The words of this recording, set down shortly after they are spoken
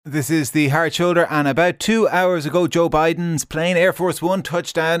This is the Hard Shoulder, and about 2 hours ago, Joe Biden's plane, Air Force One,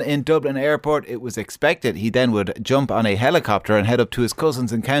 touched down in Dublin Airport. It was expected he then would jump on a helicopter and head up to his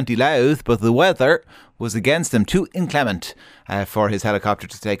cousins in County Louth, but the weather was against him, too inclement for his helicopter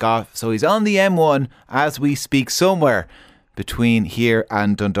to take off. So he's on the M1 as we speak, somewhere between here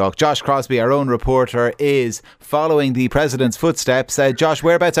and Dundalk. Josh Crosbie, our own reporter, is following the President's footsteps. Josh,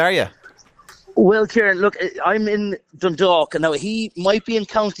 whereabouts are you? Well, Kieran, look, I'm in Dundalk, and now he might be in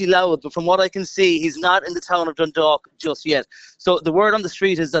County Louth, but from what I can see, he's not in the town of Dundalk just yet. So the word on the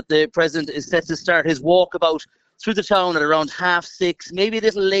street is that the President is set to start his walkabout through the town at around 6:30, maybe a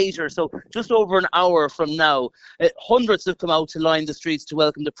little later, so just over an hour from now. Hundreds have come out to line the streets to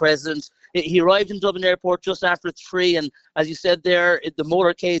welcome the President. He arrived in Dublin Airport just after 3, and as you said there, the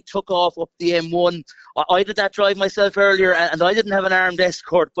motorcade took off up the M1. I did that drive myself earlier, and I didn't have an armed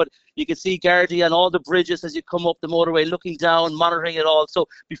escort, but you could see Gardaí on all the bridges as you come up the motorway, looking down, monitoring it all. So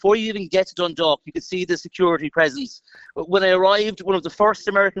before you even get to Dundalk, you could see the security presence. When I arrived, one of the first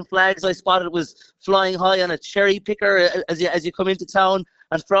American flags I spotted was flying high on a cherry picker as you come into town.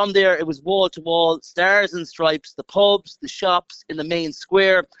 And from there, it was wall to wall, stars and stripes, the pubs, the shops in the main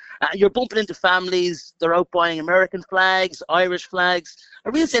square. You're bumping into families. They're out buying American flags, Irish flags,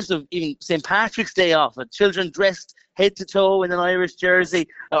 a real sense of even St. Patrick's Day off. Children dressed head to toe in an Irish jersey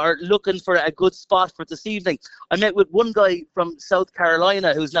are looking for a good spot for this evening. I met with one guy from South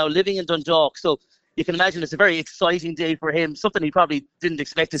Carolina who's now living in Dundalk. So you can imagine it's a very exciting day for him, something he probably didn't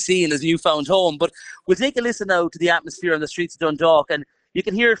expect to see in his newfound home. But we'll take a listen now to the atmosphere on the streets of Dundalk, and you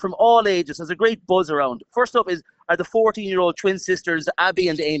can hear it from all ages. There's a great buzz around. First up are the 14-year-old twin sisters, Abby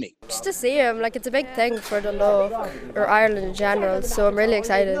and Amy. Just to see him, it's a big thing for Dundalk, or Ireland in general, so I'm really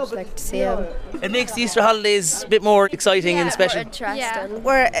excited to see him. It makes the Easter holidays a bit more exciting and special. More interesting. Yeah.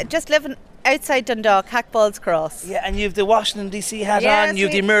 We're just living outside Dundalk, Hackballs Cross. Yeah, and you have the Washington DC hat on, you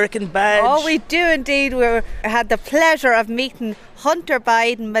have the American badge. Oh, we do indeed. We had the pleasure of meeting Hunter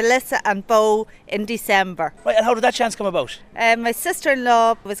Biden, Melissa and Beau in December. Right, and how did that chance come about? My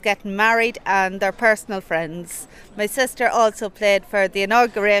sister-in-law was getting married and they're personal friends. My sister also played for the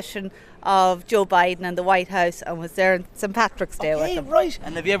inauguration of Joe Biden in the White House and was there on St. Patrick's Day with them. Right.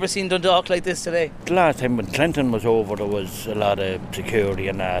 And have you ever seen Dundalk like this today? The last time when Clinton was over, there was a lot of security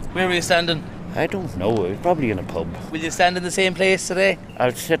and that. Where were you standing? I don't know, it was probably in a pub. Will you stand in the same place today?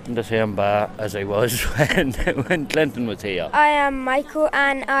 I'll sit in the same bar as I was when Clinton was here. I am Michael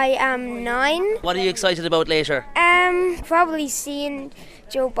and I am 9. What are you excited about later? Probably seeing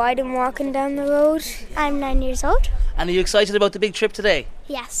Joe Biden walking down the road. I'm 9 years old. And are you excited about the big trip today?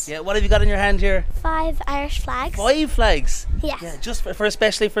 Yes. Yeah. What have you got in your hand here? 5 Irish flags. 5 flags? Yes. Yeah, just for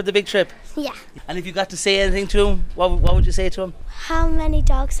especially for the big trip? Yeah. And if you got to say anything to him, what would you say to him? How many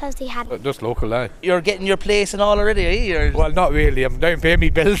dogs has he had? Just local, lad. You're getting your place and all already, are you? Well, not really. I'm down paying me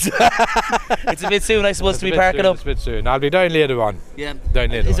bills. It's a bit soon, I suppose, to be parking up. It's a bit soon. I'll be down later on. Yeah. Down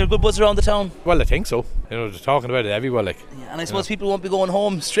later Is there a good buzz around the town? Well, I think so. They're talking about it everywhere, Yeah, and I suppose people won't be going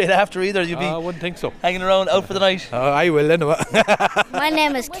home straight after either. You'll be I wouldn't think so. hanging around out for the night. I will anyway. My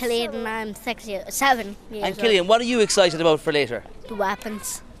name is Killian and I'm 7 years And Killian, what are you excited about for later? The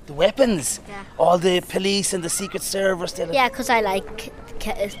weapons. The weapons? Yeah. All the police and the Secret Service. Yeah, because I like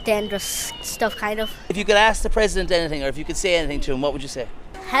dangerous stuff, kind of. If you could ask the President anything, or if you could say anything to him, what would you say?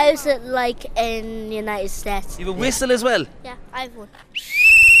 How's it like in the United States? You have a whistle as well? Yeah, I have one.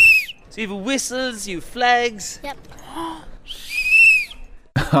 So you have whistles, you have flags. Yep.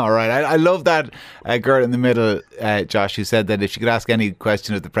 All right, I love that girl in the middle, Josh, who said that if she could ask any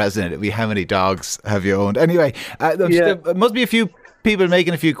question of the President, it'd be how many dogs have you owned? Anyway, there must be a few people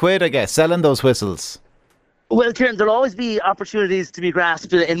making a few quid, I guess, selling those whistles. Well, Kieran, there'll always be opportunities to be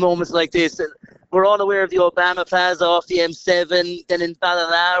grasped in moments like this. We're all aware of the Obama Plaza off the M7, then in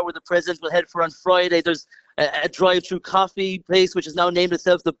Ballina, where the President will head for on Friday. There's a drive-through coffee place which has now named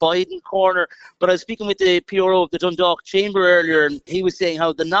itself the Biden Corner. But I was speaking with the PRO of the Dundalk Chamber earlier, and he was saying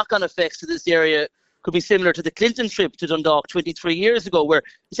how the knock-on effects to this area could be similar to the Clinton trip to Dundalk 23 years ago, where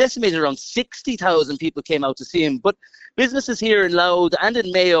it's estimated around 60,000 people came out to see him. But businesses here in Louth and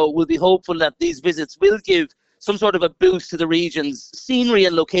in Mayo will be hopeful that these visits will give some sort of a boost to the regions. Scenery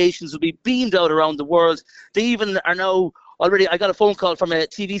and locations will be beamed out around the world. They even are now already, I got a phone call from a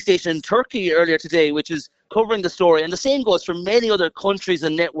TV station in Turkey earlier today, which is covering the story, and the same goes for many other countries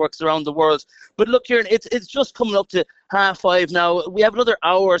and networks around the world. But look, Kieran, it's just coming up to 5:30 now. We have another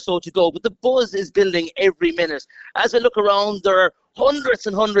hour or so to go, but the buzz is building every minute. As I look around, there are hundreds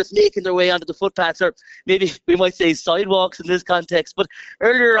and hundreds making their way onto the footpaths, or maybe we might say sidewalks in this context. But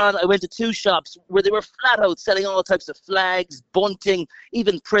earlier on, I went to 2 shops where they were flat out selling all types of flags, bunting,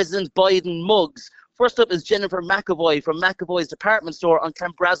 even President Biden mugs. First up is Jennifer McAvoy from McAvoy's department store on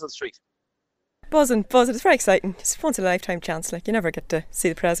Clanbrassil Street. Buzzing. It's very exciting. It's a once in a lifetime chance. Like, you never get to see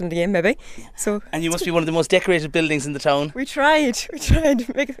the president again, maybe. So. And you must be one of the most decorated buildings in the town. We tried.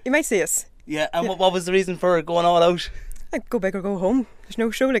 You might see us. Yeah, and what was the reason for going all out? Like, go big or go home. There's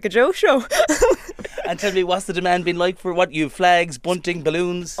no show like a Joe show. And tell me, what's the demand been like for what? You have flags, bunting,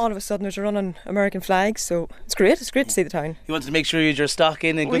 balloons? All of a sudden there's a run on American flags, so it's great to see the town. You wanted to make sure you had your stock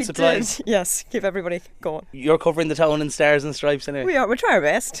in and good supplies? Did. Yes, keep everybody going. You're covering the town in stars and stripes anyway? We are, we'll try our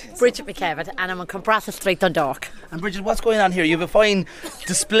best. Bridget McKevitt, and I'm on Clanbrassil Street, Dundalk. And Bridget, what's going on here? You have a fine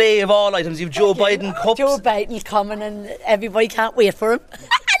display of all items. You have Joe Biden cups. Joe Biden's coming and everybody can't wait for him.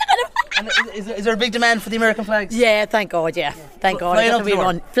 And is there a big demand for the American flags? Yeah, thank God, yeah. Thank God.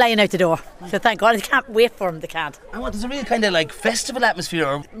 Flying out the door. So thank God, I can't wait for him, they can't. And what, there's a real kind of like festival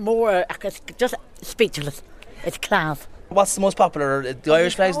atmosphere? More, just speechless. It's class. What's the most popular? The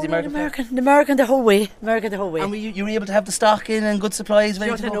Irish flags or the American flags? The American the whole way. And you were able to have the stock in and good supplies?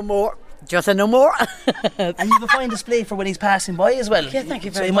 Just no more. And you have a fine display for when he's passing by as well. Yeah, thank you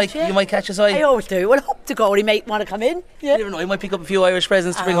very much. You might catch his eye. I always do. Well, I hope to God he might want to come in. Yeah. You never know, he might pick up a few Irish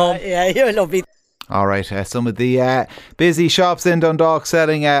presents to bring home. Yeah, you're lovely. All right, some of the busy shops in Dundalk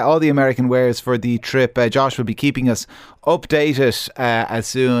selling all the American wares for the trip. Josh will be keeping us updated as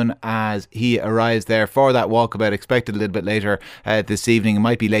soon as he arrives there for that walkabout, expected a little bit later this evening. It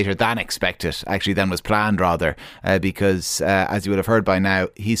might be later than expected, actually, than was planned rather, because as you would have heard by now,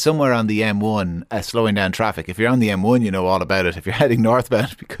 he's somewhere on the M1 slowing down traffic. If you're on the M1, you know all about it. If you're heading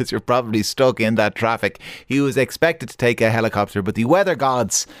northbound, because you're probably stuck in that traffic. He was expected to take a helicopter, but the weather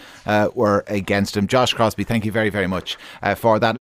gods were against him. Josh Crosbie, thank you very, very much for that.